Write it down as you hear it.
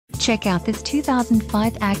Check out this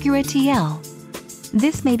 2005 Acura TL.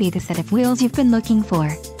 This may be the set of wheels you've been looking for.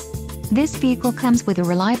 This vehicle comes with a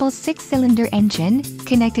reliable 6-cylinder engine,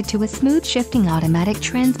 connected to a smooth shifting automatic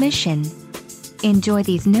transmission. Enjoy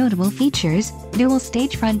these notable features: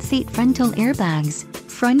 dual-stage front seat frontal airbags,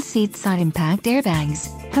 front seat side impact airbags,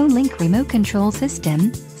 Home-Link remote control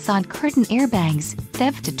system, side curtain airbags,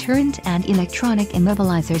 theft deterrent and electronic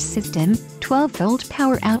immobilizer system, 12-volt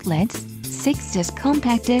power outlets, 6-disc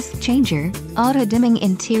compact disc changer, auto-dimming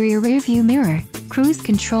interior rearview mirror, cruise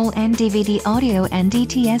control and DVD audio and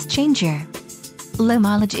DTS changer. Low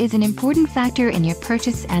mileage is an important factor in your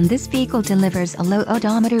purchase, and this vehicle delivers a low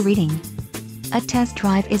odometer reading. A test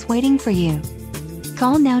drive is waiting for you.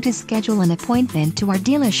 Call now to schedule an appointment to our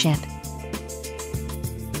dealership.